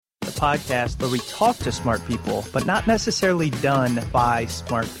podcast where we talk to smart people, but not necessarily done by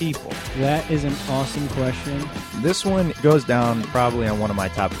smart people? That is an awesome question. This one goes down probably on one of my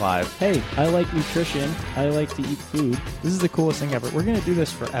top 5. Hey, I like nutrition. I like to eat food. This is the coolest thing ever. We're going to do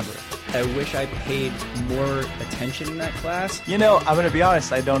this forever. I wish I paid more attention in that class. You know, I'm going to be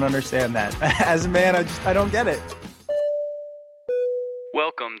honest, I don't understand that. As a man, I don't get it.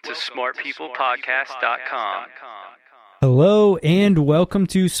 Welcome to smartpeoplepodcast.com. Hello and welcome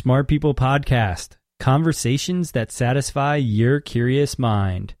to Smart People Podcast, conversations that satisfy your curious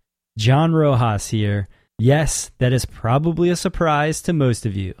mind. John Rojas here. Yes, that is probably a surprise to most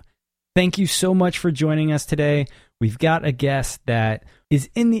of you. Thank you so much for joining us today. We've got a guest that is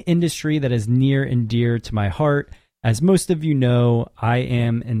in the industry that is near and dear to my heart. As most of you know, I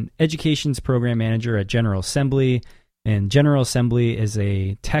am an educations program manager at General Assembly, and General Assembly is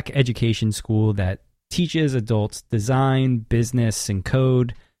a tech education school that teaches adults design, business, and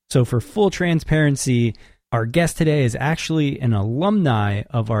code. So for full transparency, our guest today is actually an alumni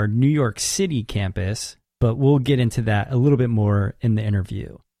of our New York City campus, but we'll get into that a little bit more in the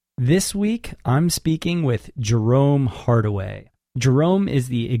interview. This week, I'm speaking with Jerome Hardaway. Jerome is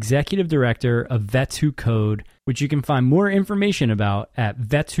the executive director of Vets Who Code, which you can find more information about at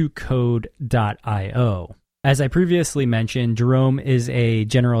vetswhocode.io. As I previously mentioned, Jerome is a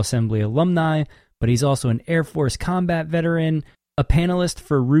General Assembly alumni, but he's also an Air Force combat veteran, a panelist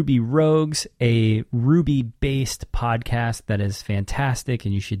for Ruby Rogues, a Ruby-based podcast that is fantastic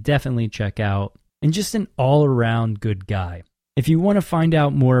and you should definitely check out, and just an all-around good guy. If you want to find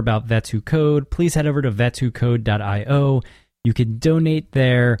out more about Vets Who Code, please head over to vetswhocode.io. You can donate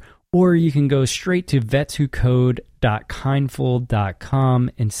there, or you can go straight to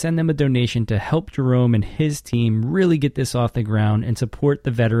vetswhocode.kindful.com and send them a donation to help Jerome and his team really get this off the ground and support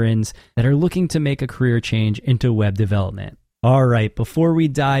the veterans that are looking to make a career change into web development. All right, before we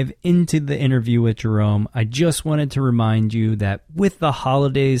dive into the interview with Jerome, I just wanted to remind you that with the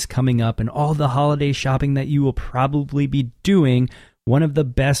holidays coming up and all the holiday shopping that you will probably be doing, one of the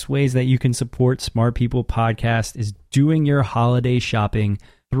best ways that you can support Smart People Podcast is doing your holiday shopping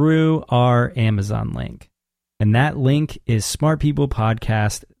through our Amazon link. And that link is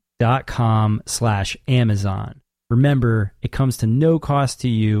smartpeoplepodcast.com/Amazon. Remember, it comes to no cost to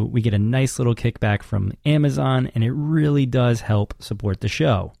you. We get a nice little kickback from Amazon, and it really does help support the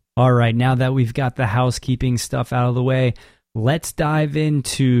show. All right, now that we've got the housekeeping stuff out of the way, let's dive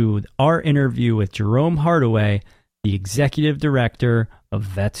into our interview with Jerome Hardaway, the executive director of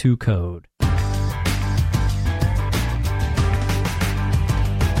Vets Who Code.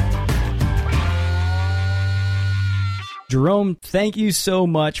 Jerome, thank you so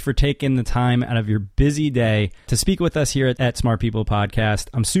much for taking the time out of your busy day to speak with us here at Smart People Podcast.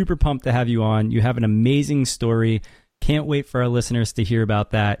 I'm super pumped to have you on. You have an amazing story. Can't wait for our listeners to hear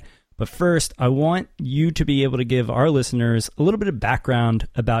about that. But first, I want you to be able to give our listeners a little bit of background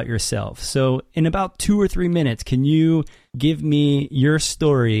about yourself. So in about 2 or 3 minutes, can you give me your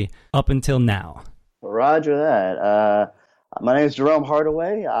story up until now? Roger that. My name is Jerome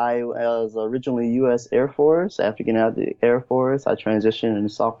Hardaway. I was originally U.S. Air Force. After getting out of the Air Force, I transitioned into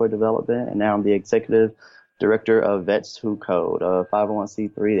software development, and now I'm the executive director of Vets Who Code, a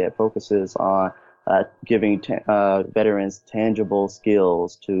 501c3 that focuses on giving veterans tangible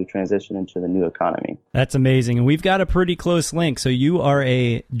skills to transition into the new economy. That's amazing. And we've got a pretty close link. So you are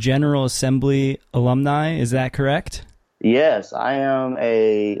a General Assembly alumni, is that correct? Yes, I am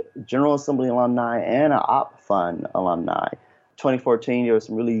a General Assembly alumni and an Op Fund alumni. 2014, there was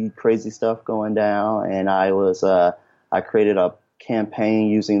some really crazy stuff going down, and I created a campaign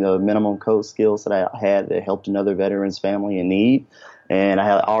using the minimum code skills that I had that helped another veteran's family in need. And I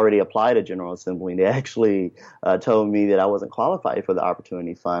had already applied to General Assembly, and they actually told me that I wasn't qualified for the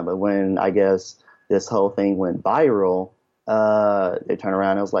Opportunity Fund. But when I guess this whole thing went viral, they turned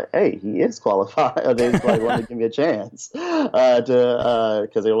around and was like, "Hey, he is qualified." They like wanted to give me a chance because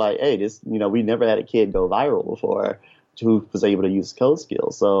they were like, "Hey, we never had a kid go viral before who was able to use code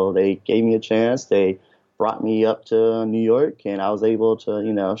skills." So they gave me a chance. They brought me up to New York, and I was able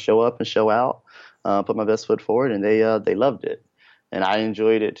to show up and show out, put my best foot forward, and they loved it, and I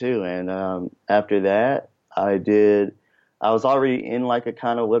enjoyed it too. And after that, I was already in like a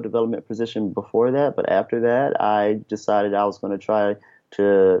kind of web development position before that, but after that, I decided I was going to try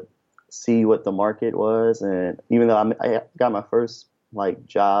to see what the market was. And even though I got my first like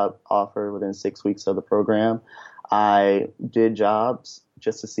job offer within 6 weeks of the program, I did jobs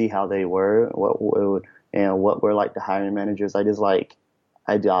just to see how they were, what were like the hiring managers. I just like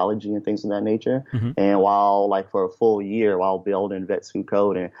ideology and things of that nature. Mm-hmm. And for a full year, while building Vets Who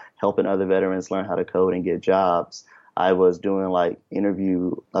Code and helping other veterans learn how to code and get jobs, I was doing like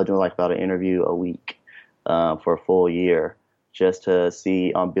about an interview a week for a full year just to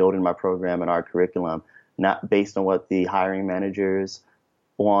see on building my program and our curriculum, not based on what the hiring managers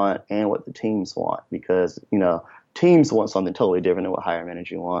want and what the teams want, because, teams want something totally different than what hiring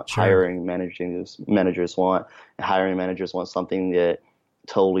managers want. Sure. Hiring managers want, and hiring managers want something that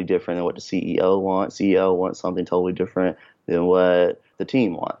totally different than what the CEO wants. CEO wants something totally different than what the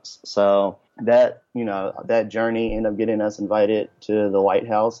team wants. So that journey ended up getting us invited to the White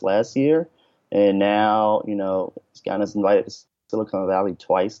House last year. And now, it's gotten us invited to Silicon Valley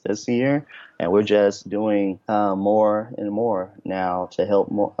twice this year. And we're just doing more and more now to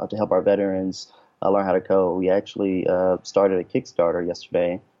help our veterans learn how to code. We actually started a Kickstarter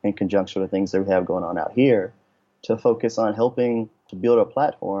yesterday in conjunction with things that we have going on out here to focus on helping to build a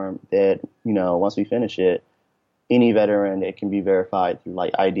platform that, once we finish it, any veteran that can be verified through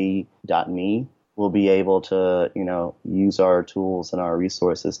like ID.me will be able to, use our tools and our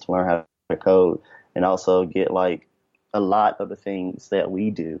resources to learn how to code, and also get like a lot of the things that we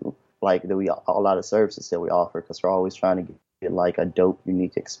do, like a lot of services that we offer, because we're always trying to get like a dope,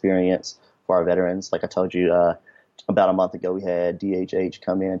 unique experience for our veterans. Like I told you, about a month ago, we had DHH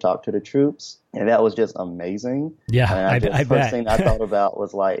come in and talk to the troops, and that was just amazing. Yeah, and I bet. First thing I thought about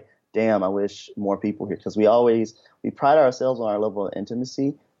was like, damn, I wish more people here, because we pride ourselves on our level of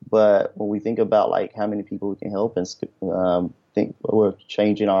intimacy, but when we think about like how many people we can help and think we're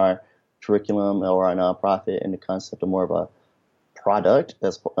changing our curriculum or our nonprofit in the concept of more of a product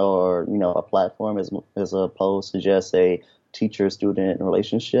or a platform as opposed to just a teacher-student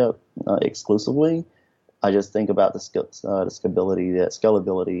relationship exclusively. I just think about the scalability,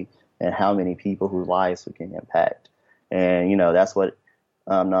 and how many people whose lives we can impact. And, that's what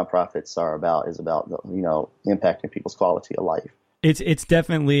nonprofits are about, is about, impacting people's quality of life. It's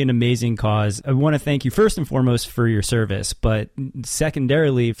definitely an amazing cause. I want to thank you first and foremost for your service, but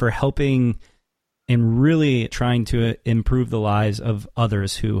secondarily for helping and really trying to improve the lives of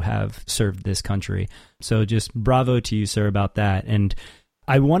others who have served this country. So just bravo to you, sir, about that. And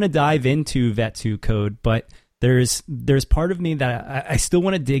I want to dive into Vet2 Code, but there's part of me that I still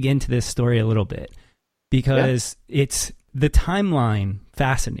want to dig into this story a little bit, because it's the timeline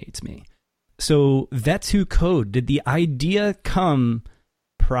fascinates me. So Vet2 Code, did the idea come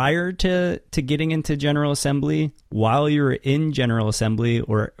prior to getting into General Assembly, while you were in General Assembly,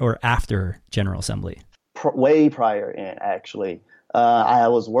 or after General Assembly? Way prior in, actually. I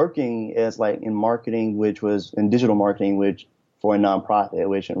was working as in marketing, which was in digital marketing, which for a nonprofit,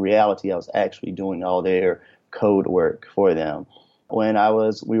 which in reality I was actually doing all their code work for them. When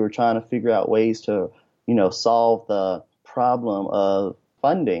we were trying to figure out ways to, solve the problem of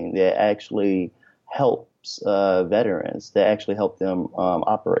funding that actually helps veterans, that actually help them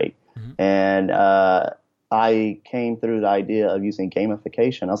operate. Mm-hmm. And I came through the idea of using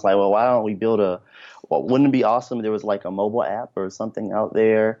gamification. I was like, well, why don't we wouldn't it be awesome if there was like a mobile app or something out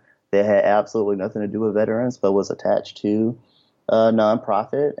there that had absolutely nothing to do with veterans, but was attached to a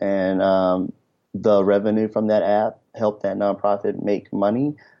nonprofit, and the revenue from that app helped that nonprofit make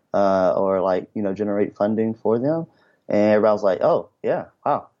money or generate funding for them. And everybody was like, oh, yeah,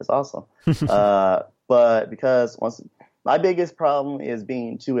 wow, that's awesome. But because my biggest problem is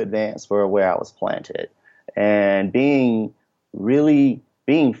being too advanced for where I was planted, and being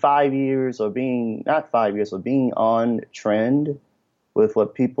 5 years, or being not 5 years, but being on trend with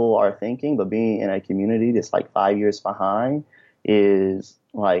what people are thinking, but being in a community that's 5 years behind is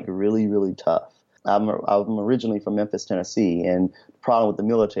really, really tough. I'm originally from Memphis, Tennessee, and the problem with the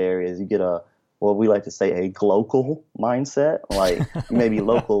military is you get what we like to say, a global mindset. You may be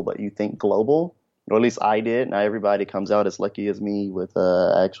local, but you think global, or at least I did. Not everybody comes out as lucky as me with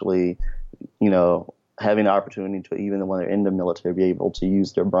actually, having the opportunity to, even when they're in the military, be able to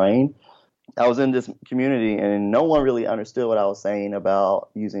use their brain. I was in this community, and no one really understood what I was saying about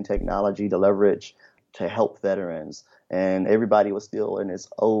using technology to leverage to help veterans. And everybody was still in this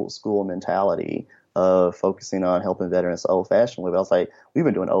old school mentality of focusing on helping veterans the old-fashioned way. But I was like, we've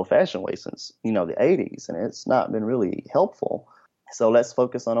been doing the old-fashioned way since, the 80s, and it's not been really helpful. So let's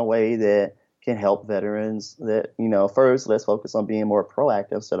focus on a way that can help veterans that, first, let's focus on being more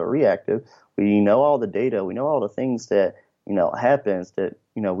proactive instead of reactive. We know all the data. We know all the things that, happens that,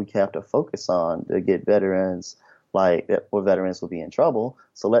 we have to focus on to get veterans, where veterans will be in trouble.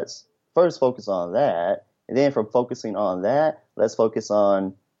 So let's first focus on that. And then from focusing on that, let's focus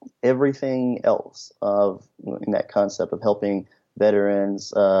on everything else in that concept of helping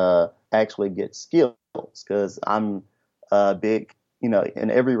veterans actually get skills. Because I'm big,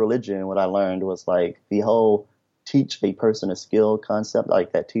 in every religion, what I learned was the whole teach a person a skill concept,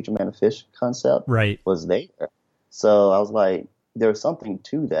 that teach a man a fish concept, right, was there. So I was like, there's something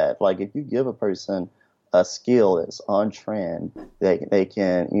to that. Like if you give a person a skill that's on trend, they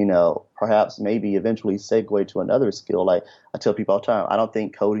can, perhaps maybe eventually segue to another skill. Like I tell people all the time, I don't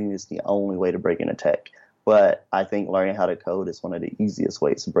think coding is the only way to break into tech, but I think learning how to code is one of the easiest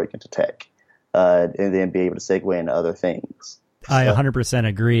ways to break into tech, and then be able to segue into other things. I 100%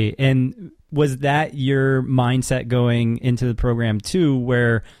 agree. And was that your mindset going into the program too,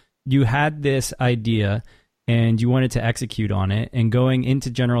 where you had this idea and you wanted to execute on it, and going into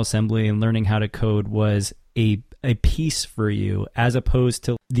General Assembly and learning how to code was a piece for you as opposed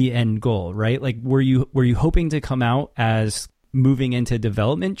to the end goal, right? Like, were you hoping to come out as moving into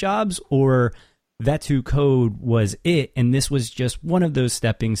development jobs, or Vet2 Code was it, and this was just one of those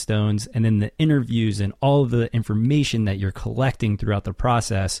stepping stones, and then the interviews and all of the information that you're collecting throughout the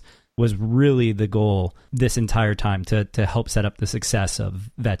process was really the goal this entire time to help set up the success of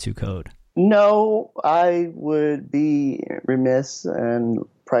Vet2 Code? No, I would be remiss and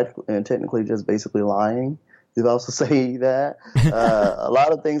practically and technically just basically lying if I was to say that. A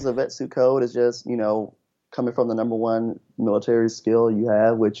lot of things of Vet2 Code is just, coming from the number one military skill you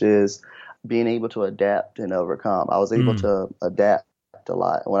have, which is being able to adapt and overcome. I was able to adapt a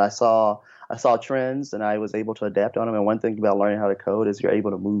lot. When I saw trends and I was able to adapt on them. And one thing about learning how to code is you're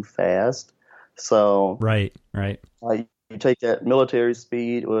able to move fast. So right. You take that military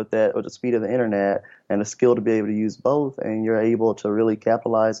speed with the speed of the internet and the skill to be able to use both, and you're able to really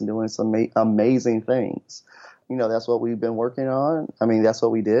capitalize on doing some amazing things. That's what we've been working on. I mean, that's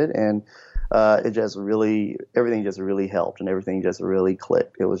what we did, and everything just really helped, and everything just really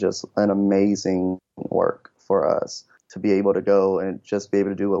clicked. It was just an amazing work for us to be able to go and just be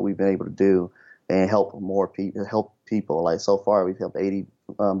able to do what we've been able to do and help more people. Like so far, we've helped 80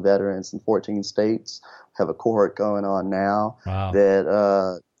 veterans in 14 states. Have a cohort going on now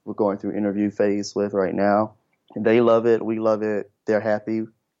that we're going through interview phase with right now. And they love it. We love it. They're happy.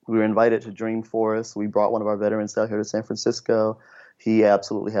 We were invited to Dreamforce. We brought one of our veterans out here to San Francisco. He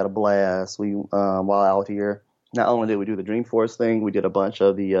absolutely had a blast. We while out here, not only did we do the Dreamforce thing, we did a bunch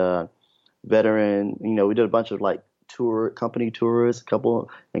of the we did a bunch of like company tours,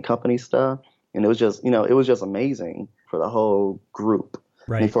 and company stuff. And it was just amazing for the whole group.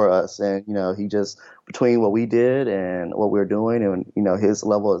 Right. For us. And, he just, between what we did and what we were doing and, his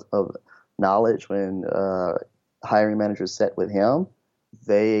level of knowledge when hiring managers sat with him,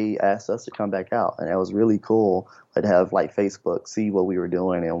 they asked us to come back out. And it was really cool to have like Facebook see what we were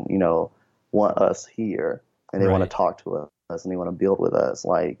doing and, want us here. And they want to talk to us and they want to build with us.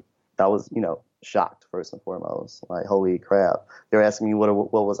 Like that was, shocked first and foremost. Like, holy crap. They're asking me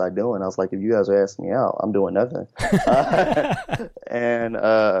what was I doing? I was like, if you guys are asking me out, I'm doing nothing. And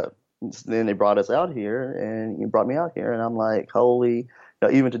then they brought us out here and you brought me out here. And I'm like, holy,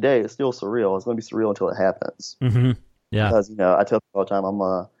 even today, it's still surreal. It's going to be surreal until it happens. Mm-hmm. Yeah. Because, I tell people all the time,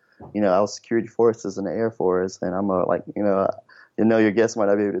 I was security forces in the Air Force. And I'm your guests might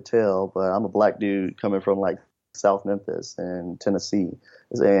not be able to tell, but I'm a black dude coming from like South Memphis and Tennessee,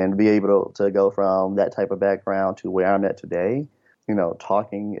 and be able to go from that type of background to where I'm at today,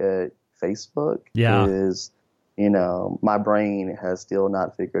 talking at Facebook is, my brain has still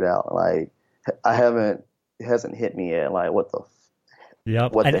not figured out. Like it hasn't hit me yet. Like what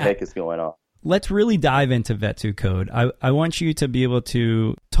the heck is going on? Let's really dive into Vet2 Code. I want you to be able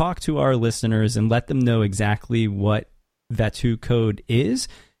to talk to our listeners and let them know exactly what Vet2 Code is.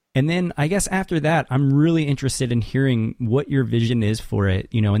 And then I guess after that, I'm really interested in hearing what your vision is for it,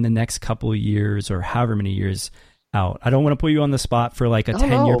 in the next couple of years or however many years out. I don't want to put you on the spot for like a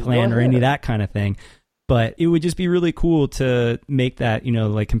 10-year plan or any of that kind of thing, but it would just be really cool to make that,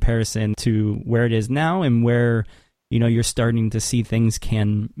 like comparison to where it is now and where, you're starting to see things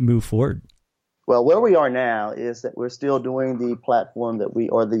can move forward. Well, where we are now is that we're still doing the platform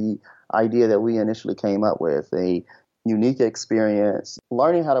the idea that we initially came up with, a unique experience,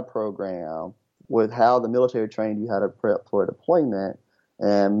 learning how to program with how the military trained you how to prep for deployment,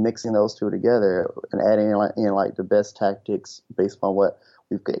 and mixing those two together and adding in like the best tactics based on what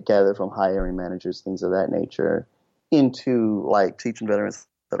we've gathered from hiring managers, things of that nature, into like teaching veterans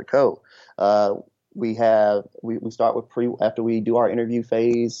how to code. We start with after we do our interview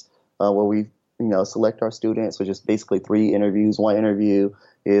phase, where we select our students, which is basically 3 interviews. One interview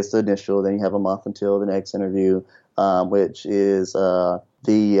is the initial, then you have a month until the next interview, which is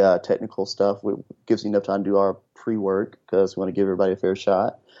the technical stuff, which gives you enough time to do our pre-work because we want to give everybody a fair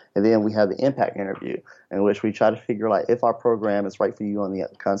shot. And then we have the impact interview, in which we try to figure out if our program is right for you on the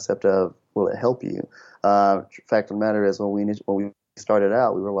concept of will it help you. Fact of the matter is, when we started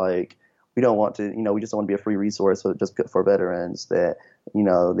out, we were like, we don't want to, we just don't want to be a free resource just for veterans that,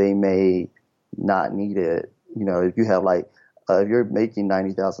 they may not need it if you have if you're making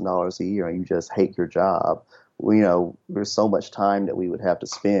 $90,000 a year and you just hate your job, there's so much time that we would have to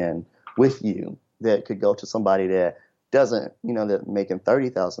spend with you that could go to somebody that doesn't, that making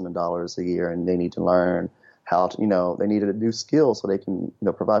 $30,000 a year, and they need to learn how to, they need a new skill so they can,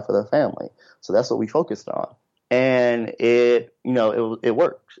 provide for their family. So that's what we focused on. And it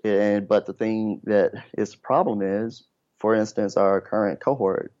worked. But the thing that is the problem is, for instance, our current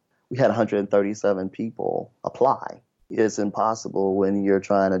cohort, we had 137 people apply. It's impossible when you're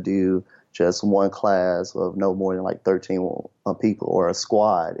trying to do just one class of no more than 13 people, or a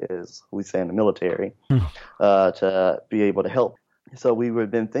squad, as we say in the military, to be able to help. So we've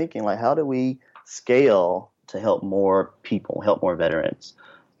been thinking, how do we scale to help more people, help more veterans?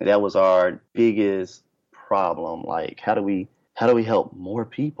 And that was our biggest problem. How do we help more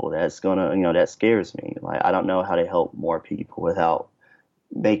people? That's gonna, that scares me. I don't know how to help more people without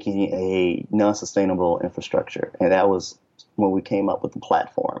making a non-sustainable infrastructure. And that was when we came up with the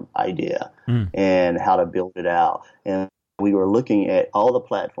platform idea and how to build it out. And we were looking at all the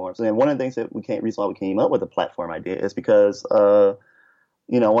platforms. And one of the things that reason why we came up with the platform idea is because, one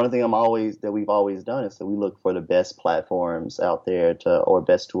of the things we've always done is that we look for the best platforms out there or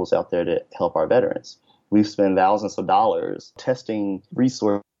best tools out there to help our veterans. We've spent thousands of dollars testing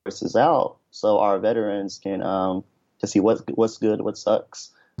resources out so our veterans can to see what's good, what sucks,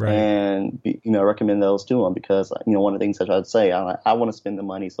 right, and recommend those to them. Because one of the things that I'd say, I want to spend the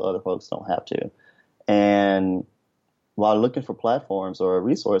money so other folks don't have to. And while looking for platforms or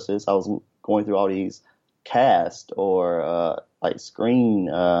resources, I was going through all these cast or screen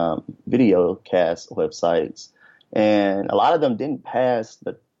video cast websites, and a lot of them didn't pass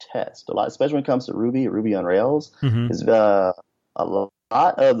the test. Especially when it comes to Ruby on Rails, is a lot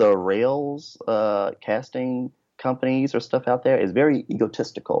of the Rails casting companies or stuff out there is very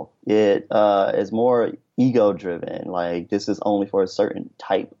egotistical. It is more ego driven. This is only for a certain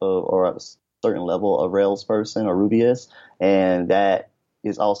type of or a certain level of Rails person or Rubyist, and that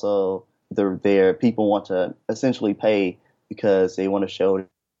is also their people want to essentially pay because they want to show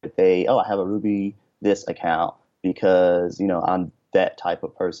that I have a Ruby this account because I'm that type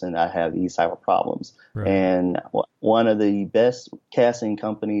of person. I have these type of problems. Right. And one of the best casting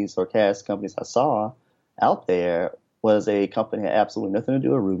companies or cast companies I saw out there was a company that had absolutely nothing to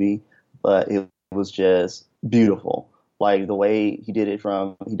do with Ruby, but it was just beautiful. The way he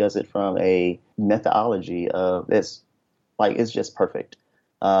does it from a methodology of it's just perfect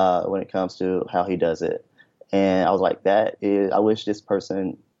when it comes to how he does it. And I was like, I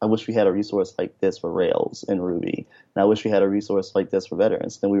wish we had a resource like this for Rails and Ruby. And I wish we had a resource like this for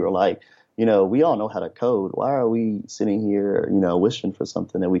veterans. Then we were like, we all know how to code. Why are we sitting here, wishing for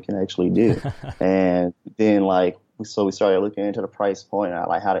something that we can actually do? And then so we started looking into the price point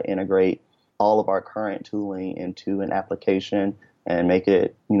and how to integrate all of our current tooling into an application and make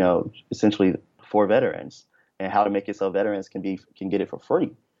it, essentially for veterans, and how to make it so veterans can get it for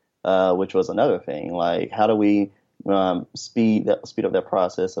free, which was another thing. How do we speed up that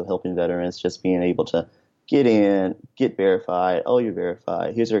process of helping veterans, just being able to get in, get verified. Oh, you're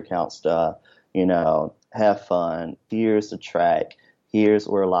verified. Here's your account stuff. Have fun. Here's the track. Here's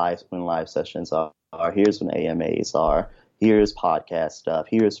when live sessions are. Here's when AMAs are. Here's podcast stuff.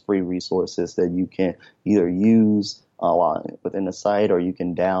 Here's free resources that you can either use within the site or you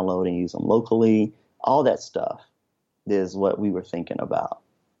can download and use them locally. All that stuff is what we were thinking about.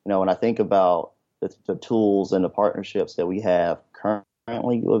 When I think about the tools and the partnerships that we have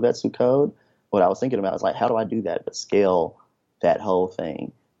currently with Vets Who Code, what I was thinking about is how do I do that but scale that whole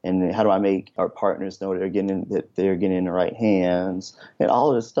thing? And how do I make our partners know that they're getting in the right hands and all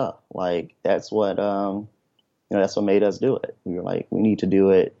of this stuff? That's what that's what made us do it. We were like, we need to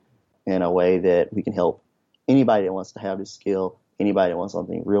do it in a way that we can help anybody that wants to have this skill, anybody that wants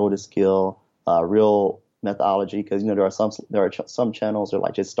something real to skill, real methodology. Because there are some channels that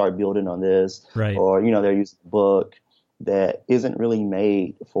are just start building on this, right? Or they're using a book that isn't really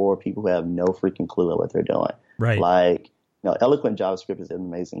made for people who have no freaking clue of what they're doing. Right. Eloquent JavaScript is an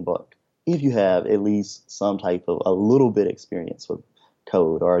amazing book if you have at least some type of a little bit experience with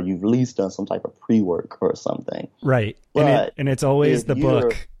code, or you've at least done some type of pre-work or something. Right. But and it's always the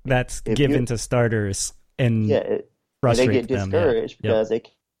book that's given to starters and frustrate they get discouraged because they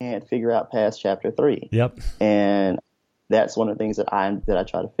can't figure out past chapter 3. Yep. And that's one of the things that I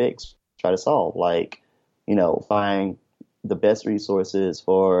try to solve. Find the best resources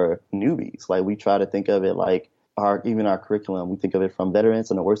for newbies. We try to think of it even our curriculum, we think of it from veterans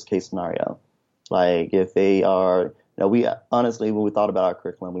in the worst case scenario. If they are, we honestly, when we thought about our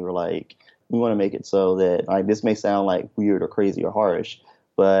curriculum, we were we want to make it so that this may sound weird or crazy or harsh,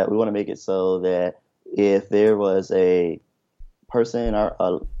 but we want to make it so that if there was a person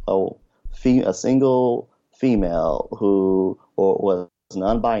or a single female who or was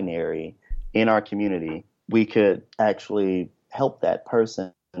non-binary in our community, we could actually help that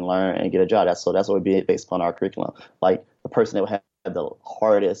person learn and get a job. That's what would be based upon our curriculum. Like the person that would have the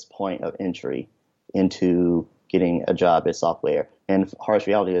hardest point of entry into getting a job in software. And harsh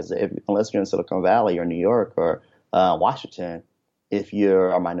reality is that unless you're in Silicon Valley or New York or Washington, if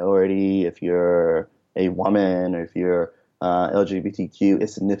you're a minority, if you're a woman, or if you're LGBTQ,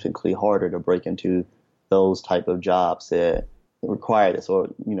 it's significantly harder to break into those type of jobs that require this or,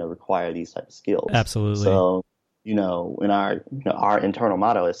 require these type of skills. Absolutely. So, in our internal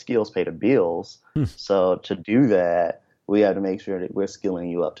motto is skills pay the bills. So to do that, we have to make sure that we're skilling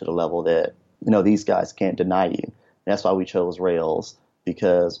you up to the level that, these guys can't deny you. And that's why we chose Rails,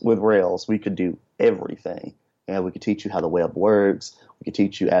 because with Rails, we could do everything. And we could teach you how the web works. We could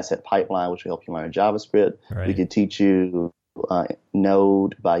teach you asset pipeline, which will help you learn JavaScript. Right. We could teach you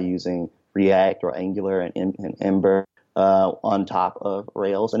Node by using React or Angular and Ember on top of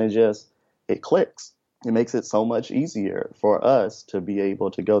Rails. And it clicks. It makes it so much easier for us to be able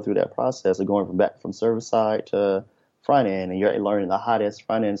to go through that process of going from server side to front end, and you're learning the hottest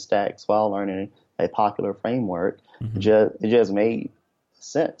front end stacks while learning a popular framework. It just made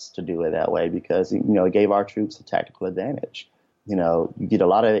sense to do it that way because it gave our troops a tactical advantage. You get a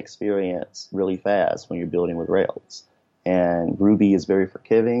lot of experience really fast when you're building with Rails, and Ruby is very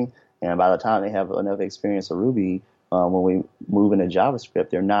forgiving. And by the time they have enough experience with Ruby, when we move into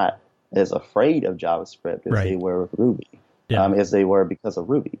JavaScript, they're not as afraid of JavaScript as they were with Ruby, as they were because of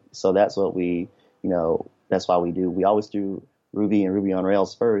Ruby. So that's what that's why we do. We always do Ruby and Ruby on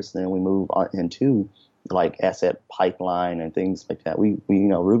Rails first, then we move on into like asset pipeline and things like that. We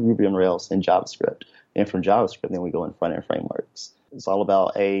Ruby on Rails and JavaScript, and from JavaScript, then we go in front end frameworks. It's all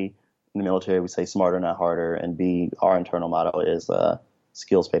about A, in the military, we say smarter, not harder, and B, our internal motto is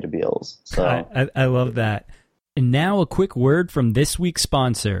skills pay the bills. So I love that. And now a quick word from this week's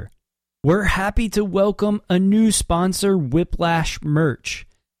sponsor. We're happy to welcome a new sponsor, Whiplash Merch.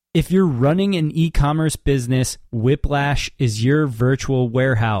 If you're running an e-commerce business, Whiplash is your virtual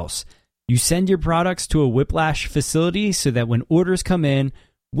warehouse. You send your products to a Whiplash facility so that when orders come in,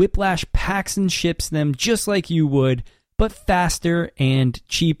 Whiplash packs and ships them just like you would, but faster and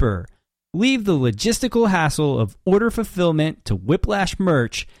cheaper. Leave the logistical hassle of order fulfillment to Whiplash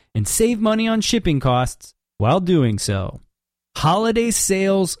Merch and save money on shipping costs while doing so. Holiday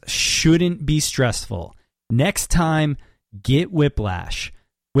sales shouldn't be stressful. Next time, get Whiplash.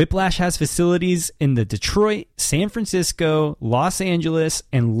 Whiplash has facilities in the Detroit, San Francisco, Los Angeles,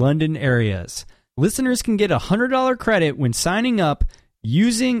 and London areas. Listeners can get a $100 credit when signing up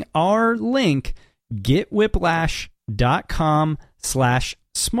using our link,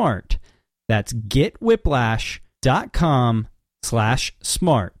 getwhiplash.com/smart. That's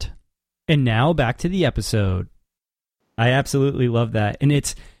getwhiplash.com/smart. And now back to the episode. I absolutely love that. And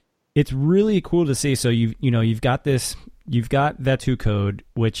it's really cool to see. So you've got Vet2 Code,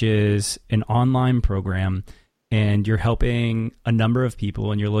 which is an online program, and you're helping a number of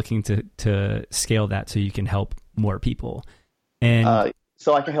people, and you're looking to scale that so you can help more people. And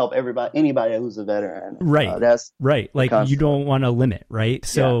so I can help anybody who's a veteran. Right. That's right. Like you don't want to limit, right?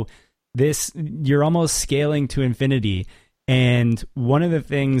 So you're almost scaling to infinity. And one of the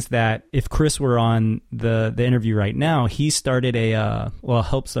things that, if Chris were on the interview right now, he started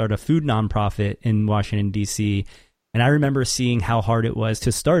helped start a food nonprofit in Washington, D.C. And I remember seeing how hard it was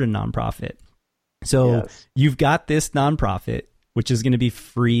to start a nonprofit. So you've got this nonprofit, which is going to be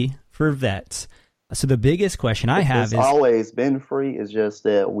free for vets. So the biggest question I have is... It's always been free. It's just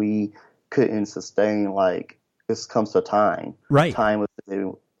that we couldn't sustain, this comes to time. Right. Time was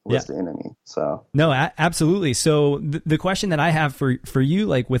the enemy. So no, absolutely. So the question that I have for you,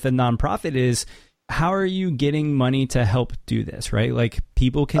 with a nonprofit, is how are you getting money to help do this? Right,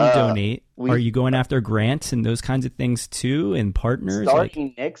 people can donate. Are you going after grants and those kinds of things too, and partners?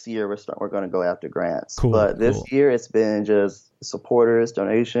 Starting next year, we're going to go after grants. Cool, but this year, it's been just supporters,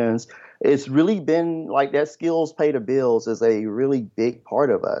 donations. It's really been that skills pay the bills is a really big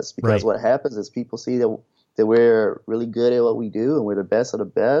part of us, because what happens is people see that we're really good at what we do and we're the best of the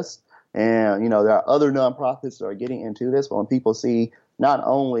best. And, there are other nonprofits that are getting into this. But when people see not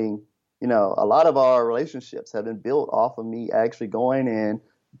only, a lot of our relationships have been built off of me actually going in,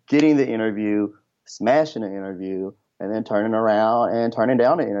 getting the interview, smashing the interview, and then turning around and turning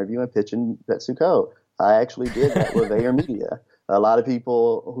down the interview and pitching Vet2 Code. I actually did that with Media. A lot of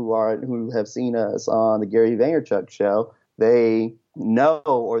people who have seen us on the Gary Vaynerchuk show, they know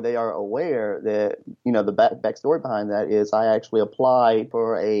or they are aware that, the backstory behind that is I actually applied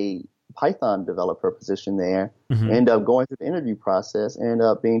for a Python developer position there. End up going through the interview process, end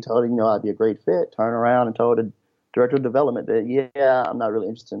up being told, I'd be a great fit. Turn around and told the director of development that, yeah, I'm not really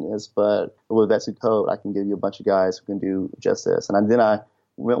interested in this, but with Vets Who Code, I can give you a bunch of guys who can do just this. And then I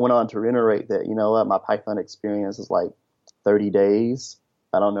went on to reiterate that, my Python experience is like 30 days.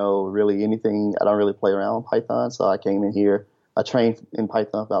 I don't know really anything. I don't really play around with Python. So I came in here. I trained in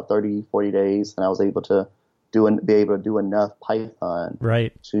Python for about 30, 40 days, and I was able to be able to do enough Python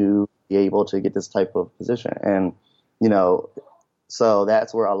to be able to get this type of position. And, so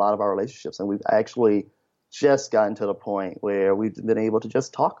that's where a lot of our relationships, and we've actually just gotten to the point where we've been able to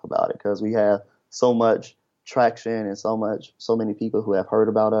just talk about it because we have so much traction and so many people who have heard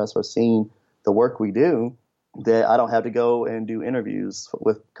about us or seen the work we do that I don't have to go and do interviews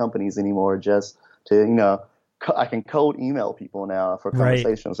with companies anymore just to, I can cold email people now for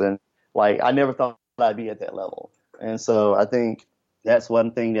conversations. And I never thought I'd be at that level. And so I think that's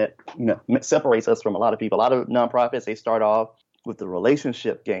one thing that, separates us from a lot of people. A lot of nonprofits, they start off with the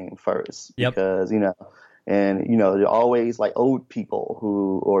relationship game first because, they're always like old people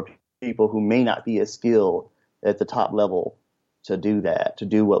or people who may not be as skilled at the top level to do that, to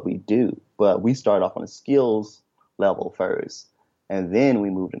do what we do. But we start off on a skills level first, and then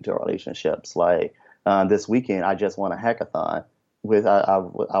we moved into relationships. Like this weekend, I just won a hackathon with, I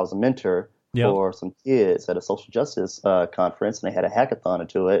was a mentor for some kids at a social justice conference, and they had a hackathon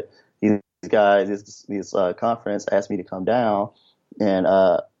into it. These guys, this conference asked me to come down and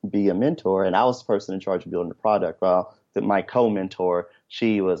be a mentor, and I was the person in charge of building the product. While my co-mentor,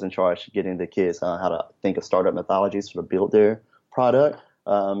 she was in charge of getting the kids how to think of startup methodologies to build their product.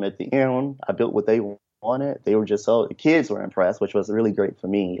 At the end, I built what they wanted. They were the kids were impressed, which was really great for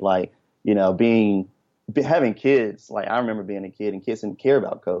me. Like, having kids, like I remember being a kid and kids didn't care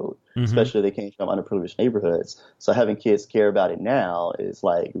about code, especially if they came from underprivileged neighborhoods. So having kids care about it now is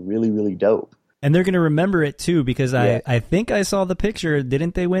like really, really dope. And they're going to remember it too, because I think I saw the picture.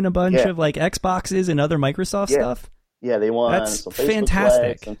 Didn't they win a bunch of like Xboxes and other Microsoft stuff? Yeah, they won some Facebook swag,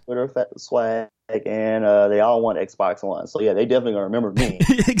 fantastic. Some Twitter swag, and they all won Xbox One. So yeah, they definitely gonna remember me.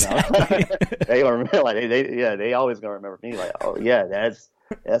 Exactly. They gonna remember, like they always gonna remember me. Like, oh yeah, that's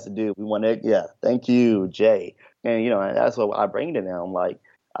the dude. We won it. Yeah, thank you, Jay. And that's what I bring to them. Like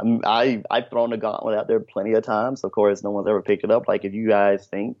I've thrown the gauntlet out there plenty of times. Of course, no one's ever picked it up. Like if you guys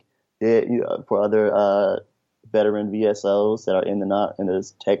think that for other veteran VSOs that are in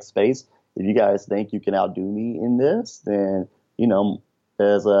the tech space, if you guys think you can outdo me in this, then,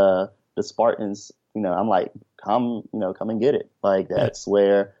 as the Spartans, I'm like, come and get it. Like, that's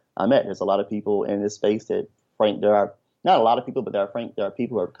where I'm at. There's a lot of people in this space that, there are not a lot of people, but there are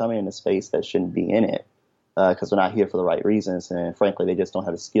people who are coming in the space that shouldn't be in it because they're not here for the right reasons. And frankly, they just don't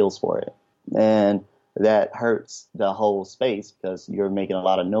have the skills for it. And that hurts the whole space because you're making a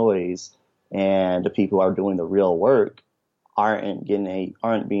lot of noise and the people who are doing the real work aren't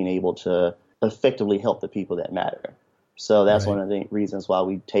being able to effectively help the people that matter. So that's one of the reasons why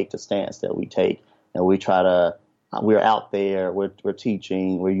we take the stance that we take, and we're out there, we're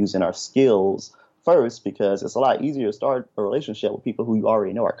teaching, we're using our skills first, because it's a lot easier to start a relationship with people who you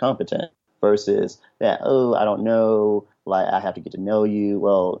already know are competent versus that, I don't know, like I have to get to know you.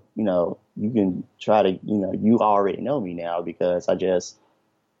 Well, you can try to, you already know me now because I just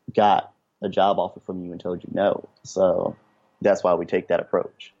got a job offer from you and told you no. So that's why we take that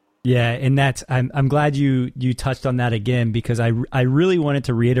approach. Yeah, and I'm glad you touched on that again, because I really wanted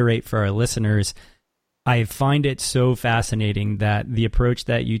to reiterate for our listeners, I find it so fascinating that the approach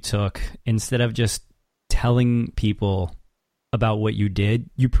that you took, instead of just telling people about what you did,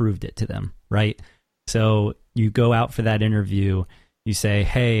 you proved it to them, right? So you go out for that interview, you say,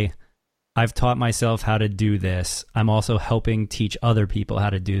 hey, I've taught myself how to do this. I'm also helping teach other people how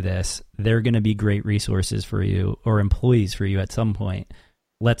to do this. They're going to be great resources for you or employees for you at some point.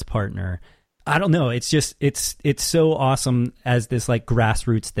 Let's partner. I don't know. It's just, it's so awesome as this like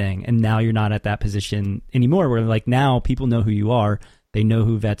grassroots thing. And now you're not at that position anymore where like now people know who you are. They know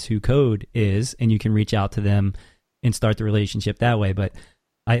who Vets Who Code is, and you can reach out to them and start the relationship that way. But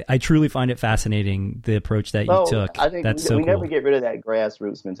I truly find it fascinating, the approach that you took. I think that's we so cool. never get rid of that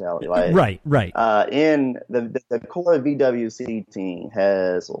grassroots mentality. Like, right. In the core VWC team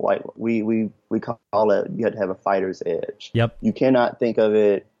has like we call it, you have to have a fighter's edge. Yep. You cannot think of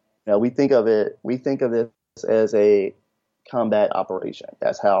it. We think of this as a combat operation.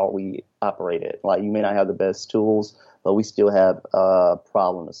 That's how we operate it. Like, you may not have the best tools, but we still have a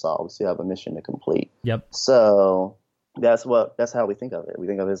problem to solve. We still have a mission to complete. Yep. So that's how we think of it. We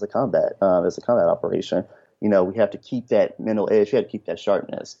think of it as a combat operation. We have to keep that mental edge. We have to keep that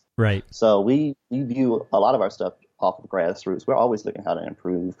sharpness. Right. So we view a lot of our stuff off of grassroots. We're always looking how to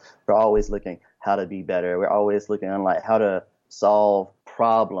improve. We're always looking how to be better. We're always looking on like how to solve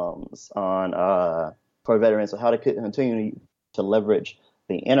problems on for veterans, or how to continue to leverage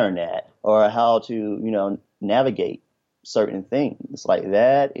the internet, or how to navigate certain things. Like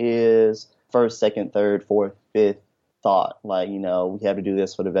that is first, second, third, fourth, fifth thought. Like we have to do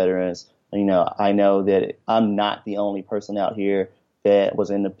this for the veterans. I know that I'm not the only person out here that was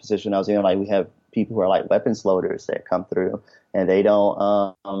in the position I was in. Like we have people who are like weapons loaders that come through, and they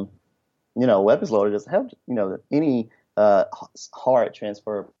don't, weapons loaders doesn't have, any hard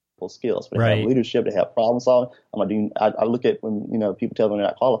transferable skills, but they have leadership, they have problem solving. I look at when, people tell me they're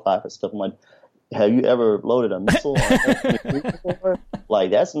not qualified for stuff. I'm like, have you ever loaded a missile on F-23 before?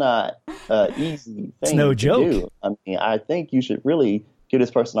 Like, that's not an easy thing it's no joke. Do. I mean, I think you should really give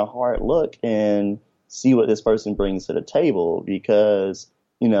this person a hard look and see what this person brings to the table, because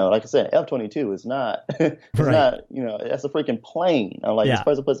like I said, F-22 is not, not, that's a freaking plane. I'm like, this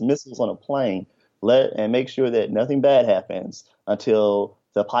person puts missiles on a plane, and make sure that nothing bad happens until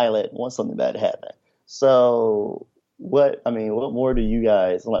the pilot wants something bad to happen. So what more do you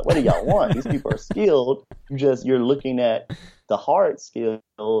guys, what do y'all want? These people are skilled. You're looking at the hard skills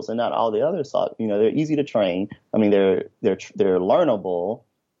and not all the other stuff. They're easy to train. I mean, they're learnable.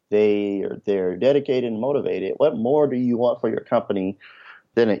 They're dedicated and motivated. What more do you want for your company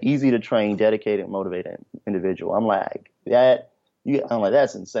than an easy to train, dedicated, motivated individual? I'm like,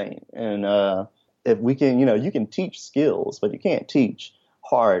 that's insane. And if we can, you can teach skills, but you can't teach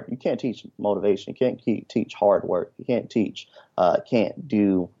hard. You can't teach motivation. You can't teach hard work. You can't teach can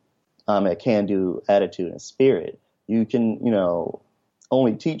do attitude and spirit. You can,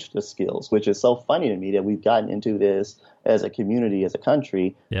 only teach the skills, which is so funny to me that we've gotten into this as a community, as a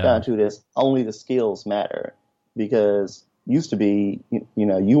country, gotten into this, only the skills matter. Because used to be,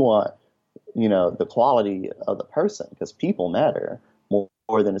 you want, the quality of the person, because people matter more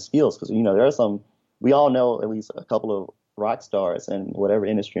than the skills. Because, there are some, we all know at least a couple of rock stars in whatever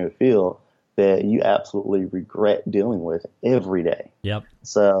industry or field that you absolutely regret dealing with every day. Yep.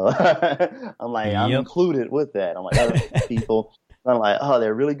 So I'm like, I'm included with that. I'm like, other people, I'm like, oh,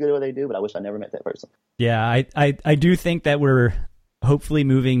 they're really good at what they do, but I wish I never met that person. Yeah, I do think that we're hopefully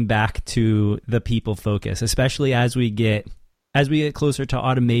moving back to the people focus, especially as we get closer to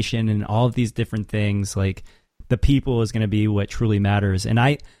automation and all of these different things. Like, the people is going to be what truly matters. And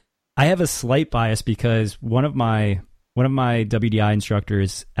I have a slight bias because one of my WDI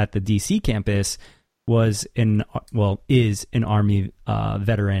instructors at the DC campus is an Army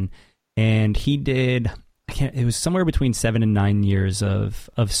veteran, and he did, it was somewhere between 7 and 9 years of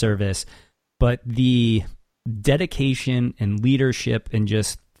service, but the dedication and leadership and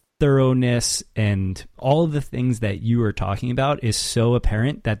just thoroughness and all of the things that you were talking about is so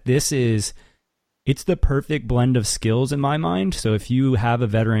apparent that it's the perfect blend of skills in my mind. So if you have a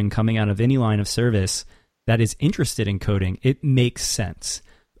veteran coming out of any line of service that is interested in coding, it makes sense.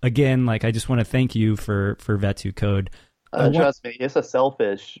 Again, like, I just want to thank you for Vet2 Code. Trust me, it's a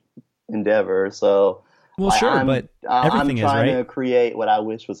selfish endeavor. So, well, sure, but everything is right. I'm trying to create what I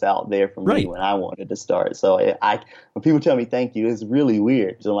wish was out there for me when I wanted to start. So when people tell me thank you, it's really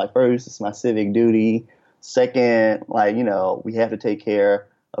weird. So, like, first, it's my civic duty. Second, like, we have to take care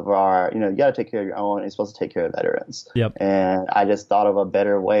of our, you got to take care of your own, and you're supposed to take care of veterans. Yep. And I just thought of a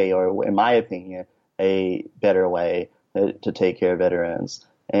better way, or in my opinion, a better way to take care of veterans.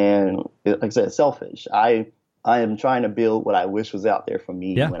 And like I said, selfish. I am trying to build what I wish was out there for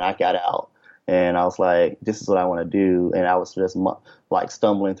me when I got out. And I was like, this is what I want to do. And I was just like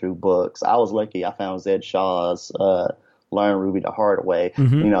stumbling through books. I was lucky. I found Zed Shaw's Learn Ruby the Hard Way.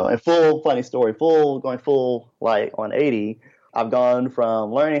 Mm-hmm. And going full like 180. I've gone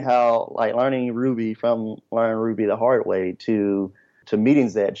from learning Ruby from Learn Ruby the Hard Way to meeting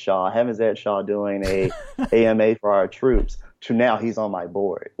Zed Shaw, having Zed Shaw doing a AMA for our troops, to now he's on my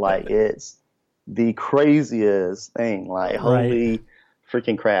board. Like, it's the craziest thing. Like, holy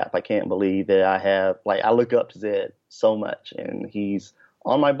freaking crap. I can't believe that I look up to Zed so much, and he's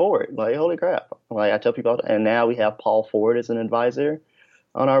on my board. Like, holy crap. Like, I tell people, and now we have Paul Ford as an advisor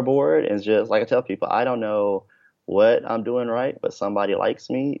on our board. And it's just like, I tell people, I don't know what I'm doing right, but somebody likes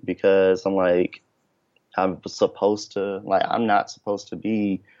me, because I'm like, I'm not supposed to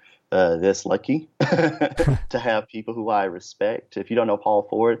be this lucky to have people who I respect. If you don't know Paul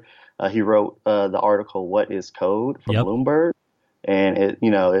Ford, he wrote the article "What is Code" for Bloomberg, and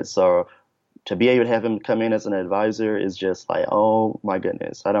it's to be able to have him come in as an advisor is just like, oh my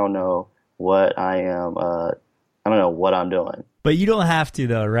goodness, I don't know what I am. I don't know what I'm doing. But you don't have to,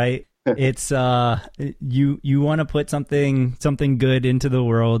 though, right? It's you want to put something good into the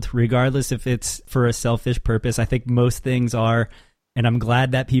world, regardless if it's for a selfish purpose. I think most things are, and I'm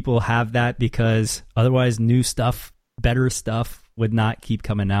glad that people have that, because otherwise new stuff, better stuff would not keep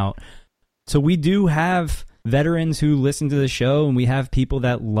coming out. So we do have veterans who listen to the show, and we have people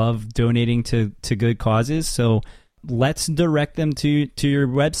that love donating to good causes. So let's direct them to your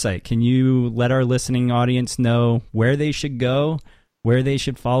website. Can you let our listening audience know where they should go, where they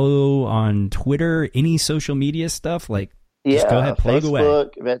should follow on Twitter, any social media stuff? Like, just go ahead, plug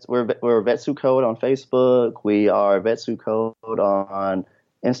Facebook, away. We're Vets Who Code on Facebook. We are Vets Who Code on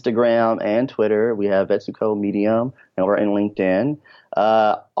Instagram and Twitter. We have Vets Who Code Medium, and we're in LinkedIn.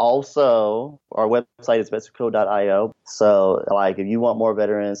 Also, our website is vetswhocode.io. So, like, if you want more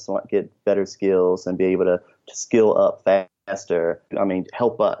veterans to get better skills and be able to skill up faster,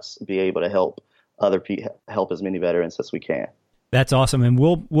 help us be able to help other people, help as many veterans as we can. That's awesome. And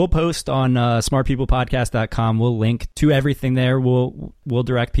we'll post on smartpeoplepodcast.com. We'll link to everything there. We'll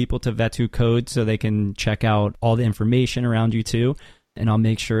direct people to Vets Who Code so they can check out all the information around you too. And I'll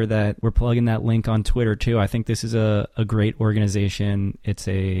make sure that we're plugging that link on Twitter too. I think this is a great organization. It's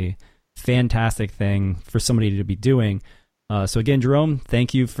a fantastic thing for somebody to be doing. So again, Jerome,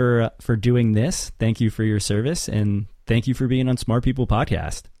 thank you for doing this. Thank you for your service, and thank you for being on Smart People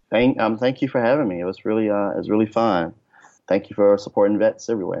Podcast. Thank you for having me. It was really fun. Thank you for supporting vets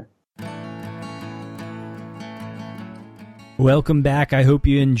everywhere. Welcome back. I hope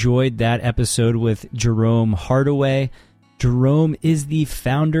you enjoyed that episode with Jerome Hardaway. Jerome is the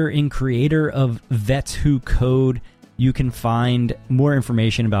founder and creator of Vets Who Code. You can find more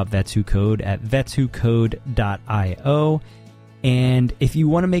information about Vets Who Code at vetswhocode.io. And if you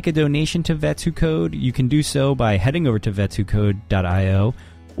want to make a donation to Vets Who Code, you can do so by heading over to vetswhocode.io,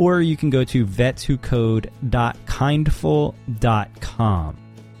 or you can go to vetswhocode.kindful.com.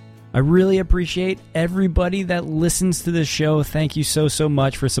 I really appreciate everybody that listens to the show. Thank you so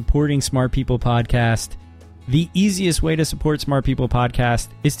much for supporting Smart People Podcast. The easiest way to support Smart People Podcast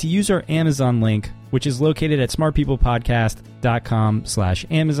is to use our Amazon link, which is located at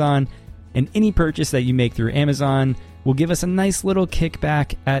smartpeoplepodcast.com/Amazon. And any purchase that you make through Amazon will give us a nice little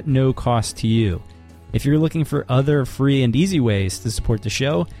kickback at no cost to you. If you're looking for other free and easy ways to support the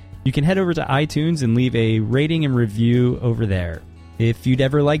show, you can head over to iTunes and leave a rating and review over there. If you'd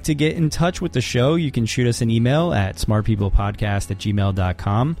ever like to get in touch with the show, you can shoot us an email at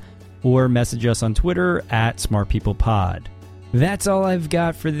smartpeoplepodcast@gmail.com or message us on Twitter at smartpeoplepod. That's all I've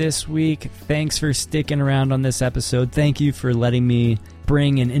got for this week. Thanks for sticking around on this episode. Thank you for letting me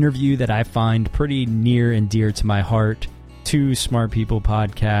bring an interview that I find pretty near and dear to my heart to Smart People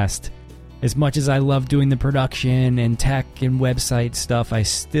Podcast. As much as I love doing the production and tech and website stuff, I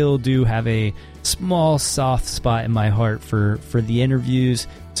still do have a small soft spot in my heart for the interviews.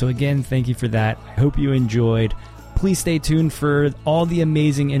 So again, thank you for that. I hope you enjoyed. Please stay tuned for all the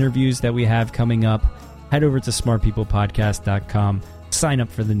amazing interviews that we have coming up. Head over to smartpeoplepodcast.com, sign up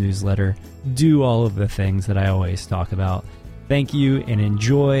for the newsletter, do all of the things that I always talk about. Thank you, and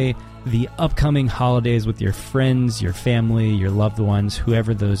enjoy the upcoming holidays with your friends, your family, your loved ones,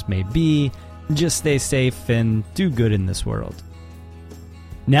 whoever those may be. Just stay safe and do good in this world.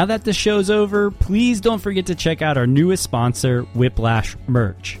 Now that the show's over, please don't forget to check out our newest sponsor, Whiplash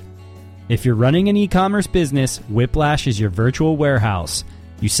Merch. If you're running an e-commerce business, Whiplash is your virtual warehouse.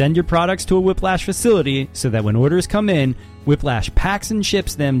 You send your products to a Whiplash facility so that when orders come in, Whiplash packs and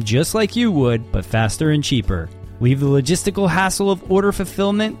ships them just like you would, but faster and cheaper. Leave the logistical hassle of order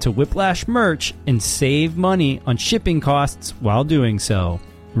fulfillment to Whiplash Merch and save money on shipping costs while doing so.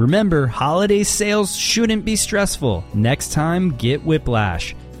 Remember, holiday sales shouldn't be stressful. Next time, get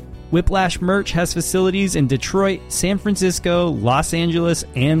Whiplash. Whiplash Merch has facilities in Detroit, San Francisco, Los Angeles,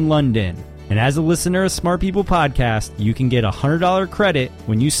 and London. And as a listener of Smart People Podcast, you can get a $100 credit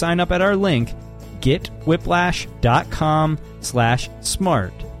when you sign up at our link,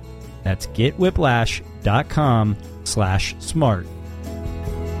 getwhiplash.com/smart. That's getwhiplash.com/smart.